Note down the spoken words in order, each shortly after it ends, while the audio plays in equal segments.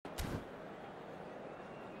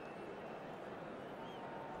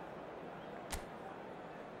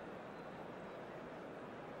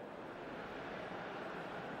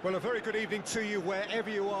Well, a very good evening to you wherever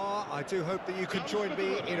you are. I do hope that you can join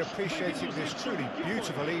me in appreciating this truly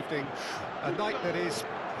beautiful evening, a night that is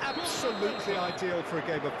absolutely ideal for a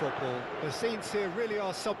game of football. The scenes here really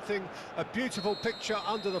are something, a beautiful picture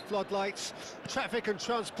under the floodlights. Traffic and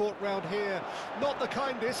transport round here, not the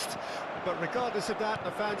kindest, but regardless of that, the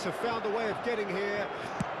fans have found a way of getting here.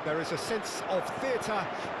 There is a sense of theatre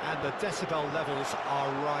and the decibel levels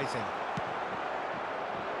are rising.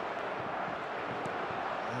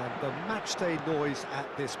 And the matchday noise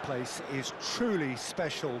at this place is truly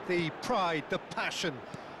special. The pride, the passion,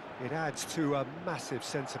 it adds to a massive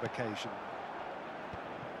sense of occasion.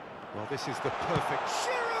 Well, this is the perfect...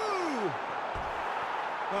 Giroud!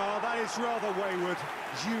 Well, that is rather wayward.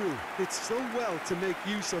 Giroud did so well to make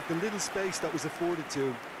use of the little space that was afforded to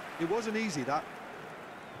him. It wasn't easy, that.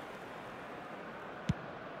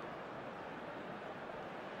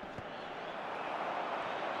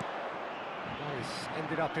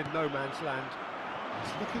 Ended up in no man's land.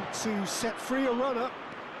 He's looking to set free a runner.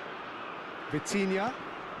 Vitinha.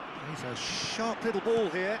 He's a sharp little ball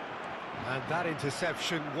here. And that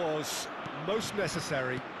interception was most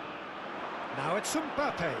necessary. Now it's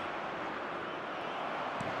Mbappe.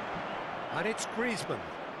 And it's Griezmann.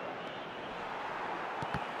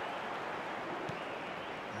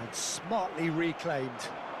 And smartly reclaimed.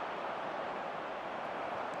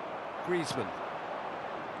 Griezmann.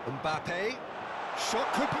 Mbappe.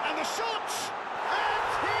 Shot could be, and the shot!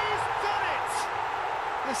 And he's done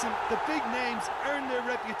it! Listen, the big names earn their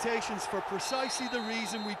reputations for precisely the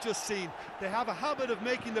reason we've just seen. They have a habit of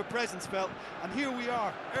making their presence felt, and here we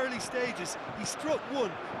are, early stages. He struck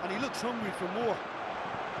one, and he looks hungry for more.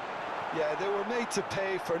 Yeah, they were made to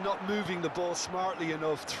pay for not moving the ball smartly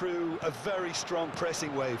enough through a very strong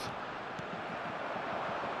pressing wave.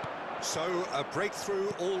 So, a breakthrough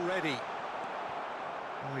already.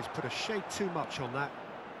 Oh, he's put a shade too much on that.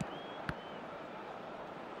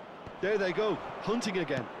 There they go, hunting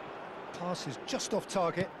again. Pass is just off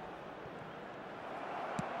target.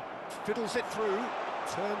 Fiddles it through,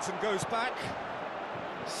 turns and goes back.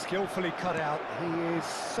 Skillfully cut out. He is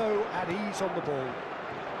so at ease on the ball.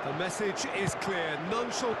 The message is clear,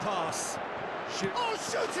 none shall pass. Oh,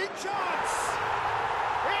 shooting chance!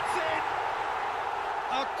 It's in!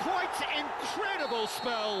 A quite incredible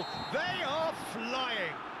spell. They are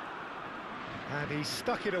flying. And he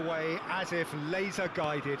stuck it away as if laser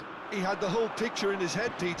guided. He had the whole picture in his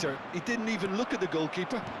head, Peter. He didn't even look at the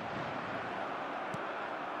goalkeeper.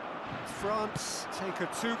 France take a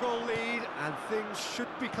 2-goal lead and things should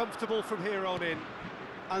be comfortable from here on in.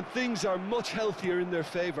 And things are much healthier in their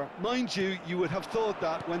favour. Mind you, you would have thought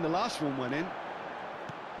that when the last one went in.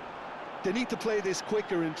 They need to play this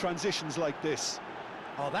quicker in transitions like this.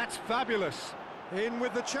 Oh, that's fabulous. In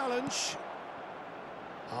with the challenge.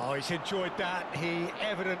 Oh, he's enjoyed that. He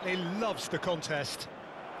evidently loves the contest.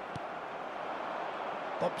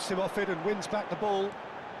 Bumps him off it and wins back the ball.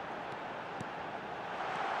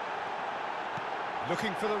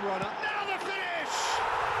 Looking for the runner. Now the finish!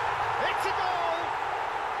 It's a goal!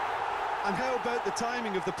 And how about the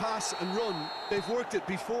timing of the pass and run? They've worked it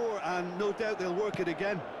before and no doubt they'll work it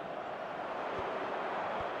again.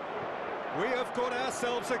 We have got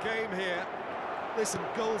ourselves a game here. Listen,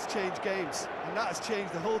 goals change games, and that has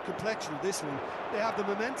changed the whole complexion of this one. They have the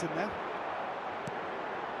momentum now.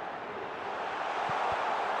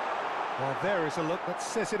 Well, there is a look that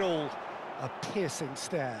says it all. A piercing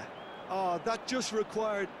stare. Oh, that just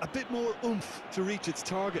required a bit more oomph to reach its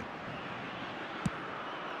target.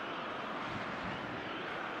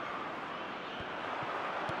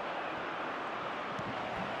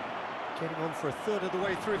 Getting on for a third of the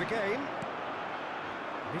way through the game.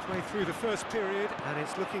 Midway through the first period, and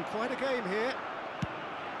it's looking quite a game here.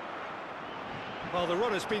 Well, the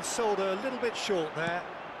runner's been sold a little bit short there.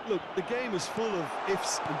 Look, the game is full of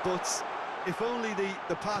ifs and buts. If only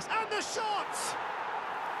the pass... And the shot!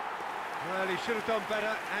 Well, he should have done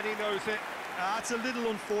better, and he knows it. That's a little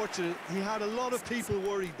unfortunate. He had a lot of people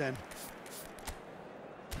worried then.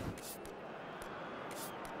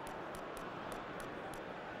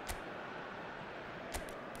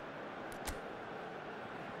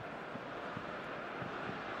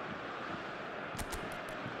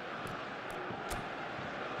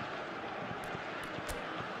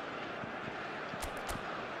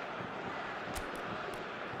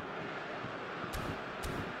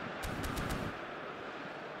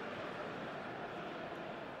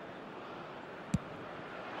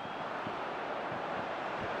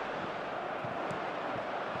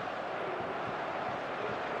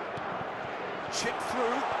 Chipped through,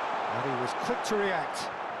 and he was quick to react.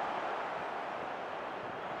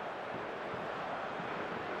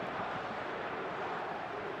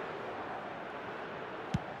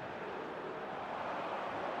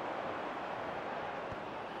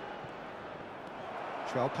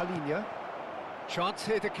 Joao Palhinha. Chance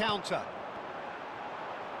here to counter.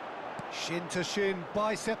 Shin to shin,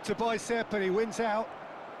 bicep to bicep, and he wins out.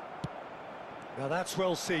 Now that's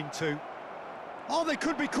well seen too. Oh, they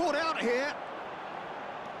could be caught out here.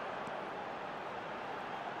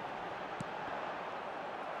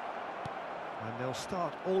 And they'll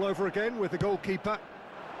start all over again with the goalkeeper.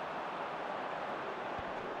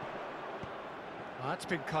 That's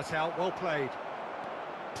been cut out, well played.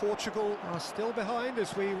 Portugal are still behind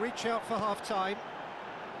as we reach out for half-time.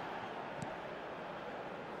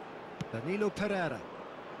 Danilo Pereira.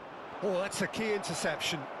 Oh, that's a key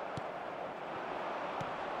interception.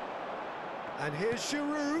 And here's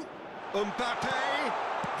Giroud. Mbappe.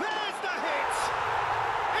 There's the hit!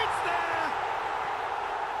 It's there!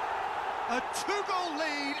 A two-goal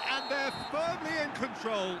lead, and they're firmly in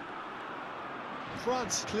control.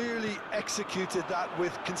 France clearly executed that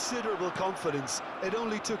with considerable confidence. It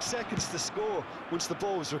only took seconds to score once the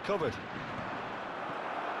ball was recovered.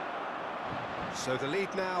 So the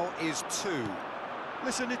lead now is 2.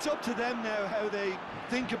 Listen, it's up to them now how they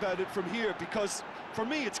think about it from here, because for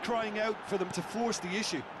me it's crying out for them to force the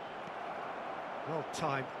issue. Well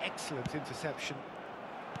timed, excellent interception.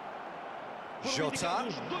 Jota.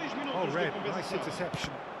 Oh, Red, nice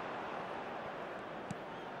interception.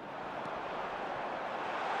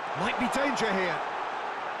 Might be danger here.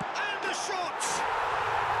 And the shot!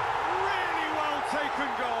 Really well taken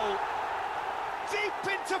goal.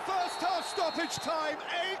 Deep into first half stoppage time,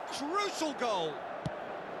 a crucial goal.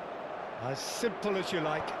 As simple as you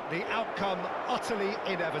like, the outcome utterly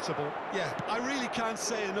inevitable. Yeah, I really can't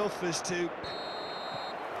say enough as to...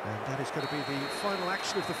 And that is going to be the final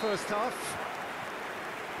action of the first half.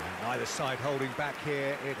 And neither side holding back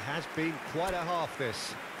here. It has been quite a half,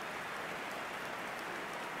 this.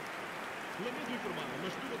 Lamento informar,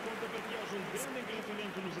 mas tudo aponta para que haja grande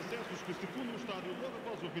engarrafamento nos acessos que circundam o estádio logo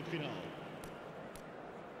após o apito final.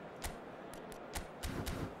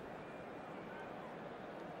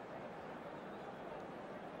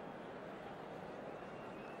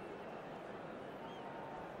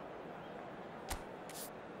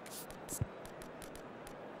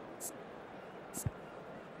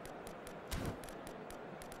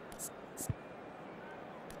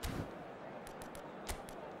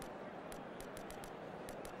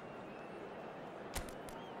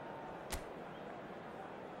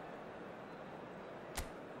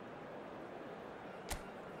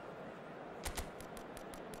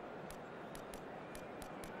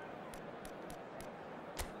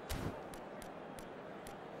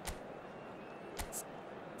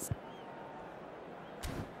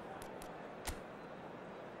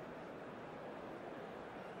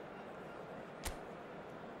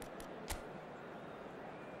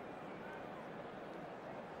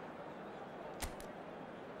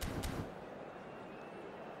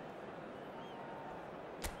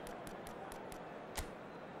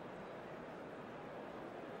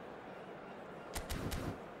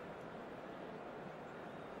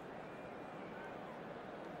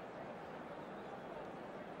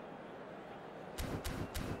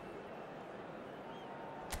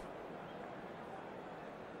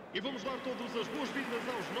 E vamos dar todas as boas-vindas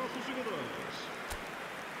aos nossos jogadores.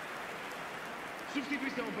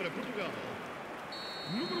 Substituição para Portugal.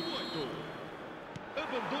 Número 8.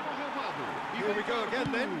 Abandona o relvado. Here we go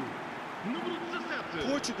again then. Número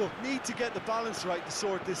 17. Portugal need to get the balance right to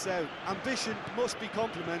sort this out. Ambition must be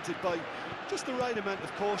complemented by just the right amount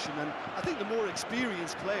of caution, and I think the more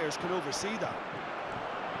experienced players can oversee that.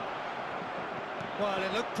 Well,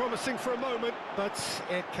 it looked promising for a moment, but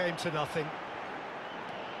it came to nothing.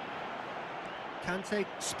 Kante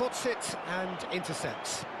spots it and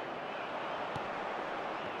intercepts.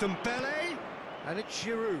 Dembele, and it's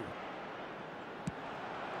Giroud.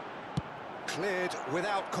 Cleared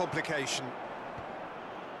without complication.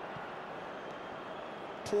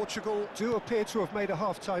 Portugal do appear to have made a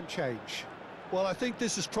half-time change. Well, I think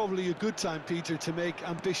this is probably a good time, Peter, to make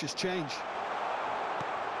ambitious change.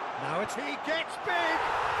 Now he gets big!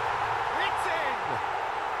 It's in!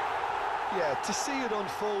 Yeah, to see it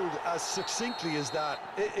unfold as succinctly as that,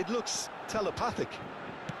 it looks telepathic.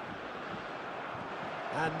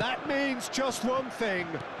 And that means just one thing,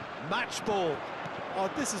 match ball. Oh,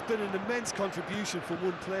 this has been an immense contribution from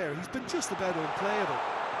one player. He's been just about unplayable.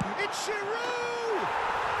 It's Giroud!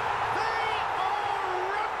 They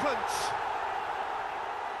are rampant!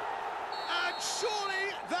 And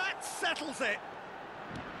surely that settles it.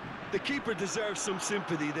 The keeper deserves some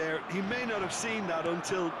sympathy there. He may not have seen that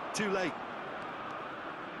until too late.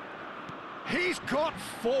 He's got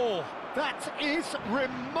 4. That is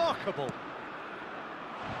remarkable.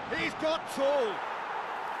 He's got 2.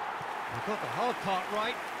 He got the hard part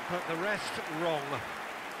right, but the rest wrong.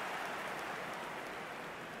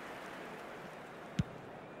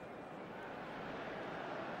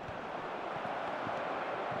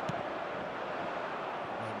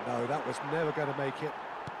 Oh, no, that was never going to make it.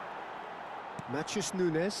 Mathias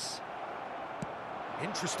Nunes.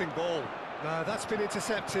 Interesting ball. No, that's been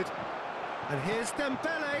intercepted. And here's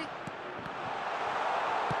Dembele.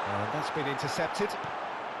 And that's been intercepted.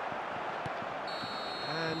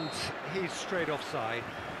 And he's straight offside.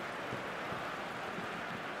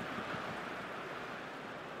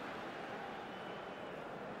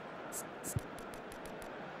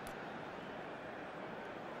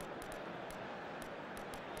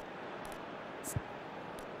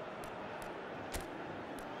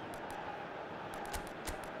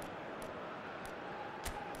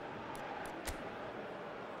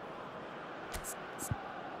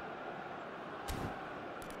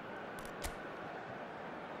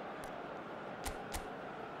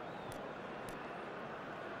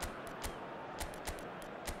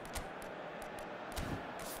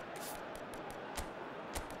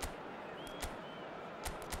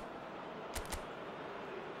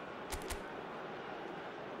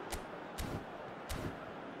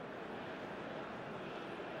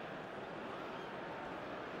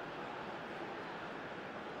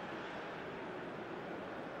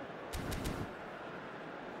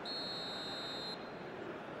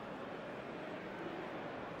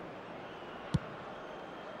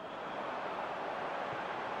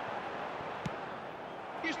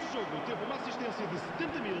 Este jogo teve uma assistência de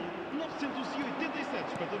 70.987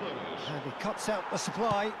 espectadores. And he cuts out the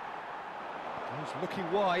supply. He's looking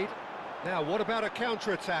wide. Now, what about a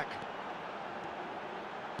counter-attack?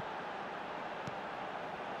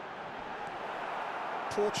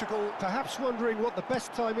 Portugal perhaps wondering what the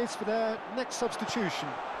best time is for their next substitution.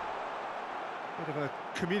 Bit of a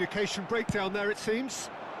communication breakdown there, it seems.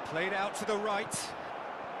 Played out to the right.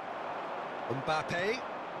 Mbappe.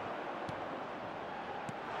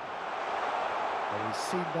 Well, he's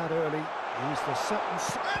seen that early. Here's the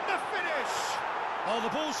sentence. And the finish! Oh, the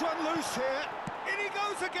ball's run loose here. In he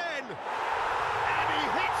goes again! And he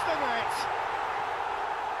hits the net!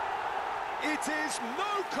 It is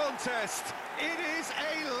no contest. It is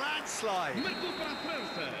a landslide.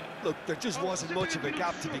 Look, there just wasn't much of a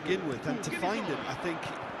gap to begin with, and to find it, I think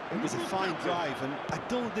it was a fine drive, and I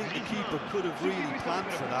don't think the keeper could have really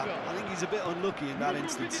planned for that. I think he's a bit unlucky in that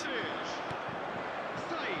instance.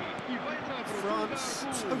 France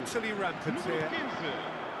totally rampant here.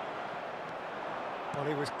 Well,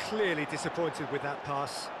 he was clearly disappointed with that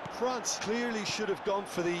pass. France clearly should have gone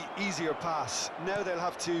for the easier pass. Now they'll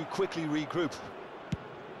have to quickly regroup.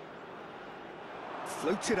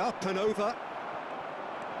 Floated up and over.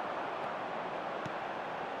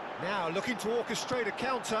 Now looking to orchestrate a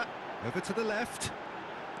counter. Over to the left.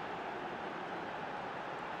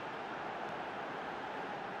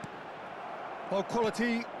 Well,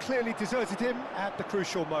 quality clearly deserted him at the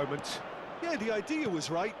crucial moment. Yeah, the idea was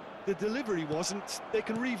right. The delivery wasn't. They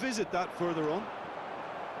can revisit that further on.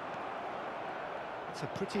 It's a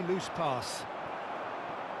pretty loose pass.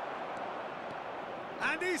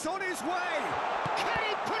 And he's on his way! Can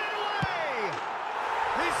he put it away?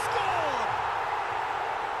 He scored!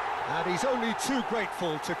 And he's only too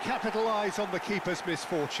grateful to capitalise on the keeper's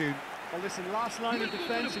misfortune. Well, listen, last line of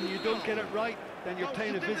defence and you don't get it right, then you're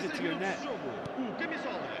paying a visit to your net.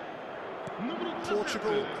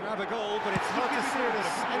 Portugal grab a goal, but it's hard to see it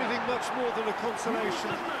as anything much more than a consolation.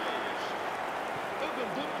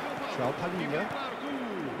 João Palhinha.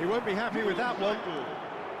 He won't be happy with that one.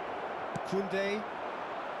 Koundé.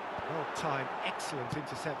 Well timed, excellent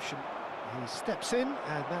interception. He steps in,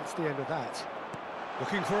 and that's the end of that.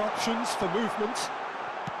 Looking for options for movement.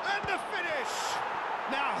 And the finish!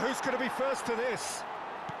 Now, who's going to be first to this?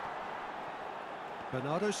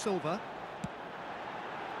 Bernardo Silva.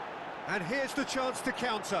 And here's the chance to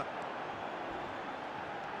counter.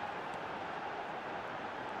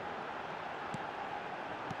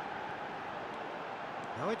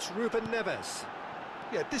 Now it's Ruben Neves.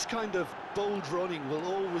 Yeah, this kind of bold running will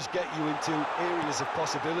always get you into areas of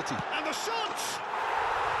possibility. And the shot!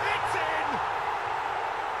 It's in!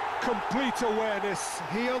 Complete awareness.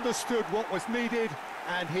 He understood what was needed,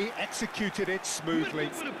 and he executed it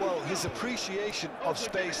smoothly. Well, his appreciation of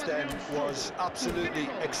space then was absolutely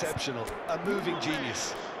exceptional. A moving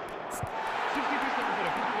genius.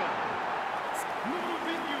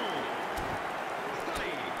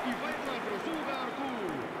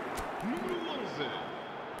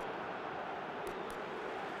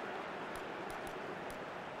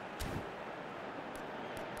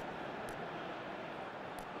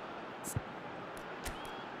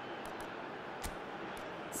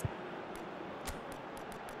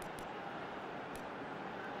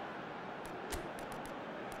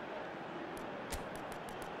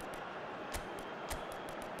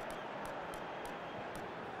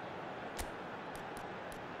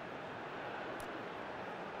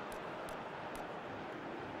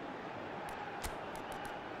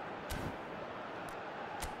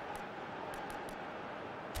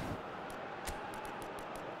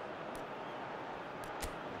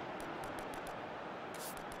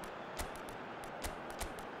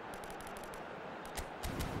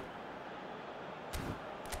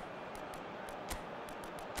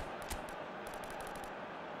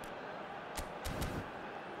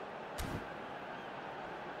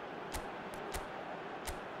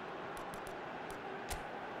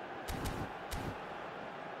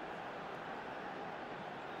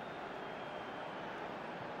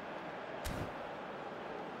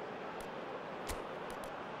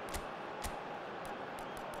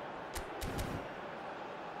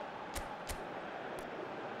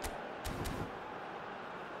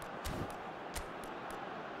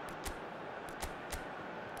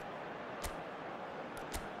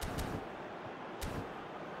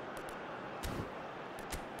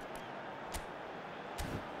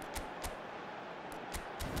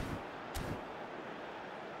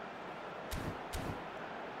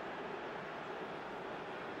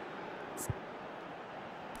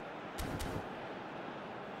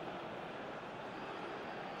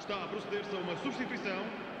 Está a proceder-se a uma substituição.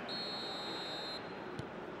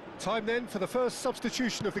 Time then for the first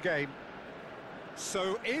substitution of the game.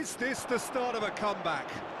 So is this the start of a comeback?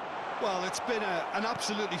 Well, it's been an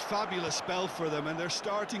absolutely fabulous spell for them, and they're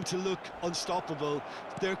starting to look unstoppable.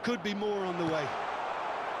 There could be more on the way.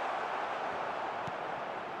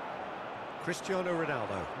 Cristiano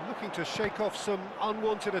Ronaldo looking to shake off some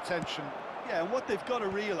unwanted attention. Yeah, and what they've got to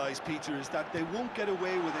realise, Peter, is that they won't get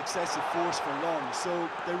away with excessive force for long, so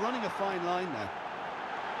they're running a fine line now.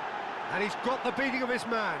 And he's got the beating of his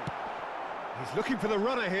man. He's looking for the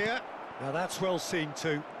runner here. Now that's well seen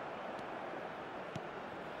too.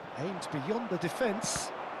 Aimed beyond the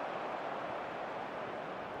defence.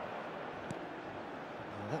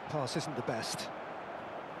 Well, that pass isn't the best.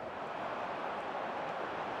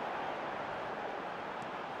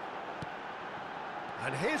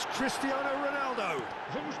 And here's Cristiano Ronaldo.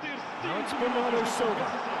 Vamos ter Now it's 5 Bernardo minutos de Silva.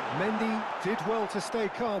 compensação. Mendy did well to stay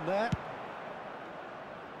calm there.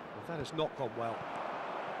 Well, that has not gone well.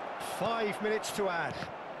 5 minutes to add.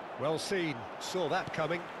 Well seen, saw that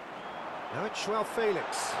coming. Now it's Joao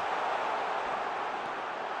Felix.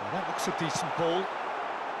 Well, that looks a decent ball.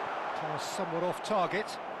 Pass somewhat off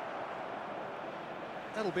target.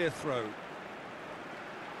 That'll be a throw.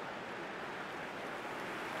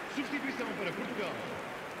 Substituição para Portugal.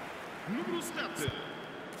 Número 7,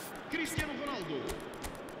 Cristiano Ronaldo.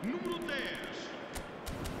 Número 10,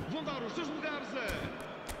 vão dar os seus lugares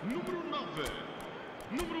a número 9,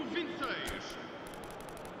 número 26.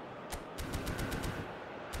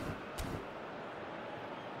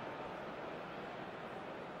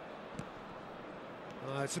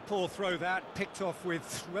 It's a poor throw that, picked off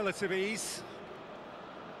with relative ease.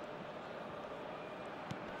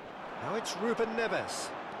 Now it's Ruben Neves.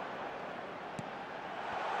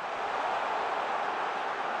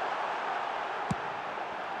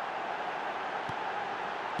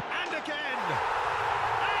 And again!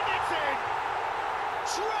 And it's in!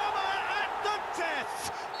 Drama at the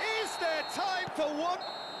death! Is there time for one?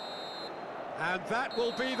 And that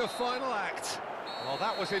will be the final act. Well,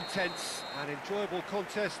 that was intense, an enjoyable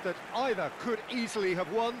contest that either could easily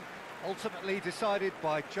have won, ultimately decided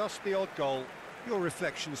by just the odd goal. Your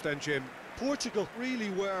reflections then, Jim? Portugal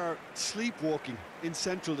really were sleepwalking in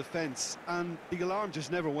central defence, and the alarm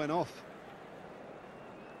just never went off.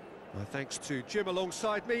 Well, thanks to Jim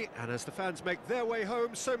alongside me, and as the fans make their way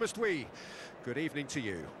home, so must we. Good evening to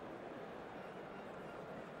you.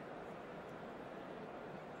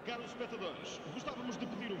 Caros espectadores, gostávamos de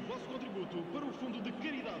pedir o vosso contributo para o fundo de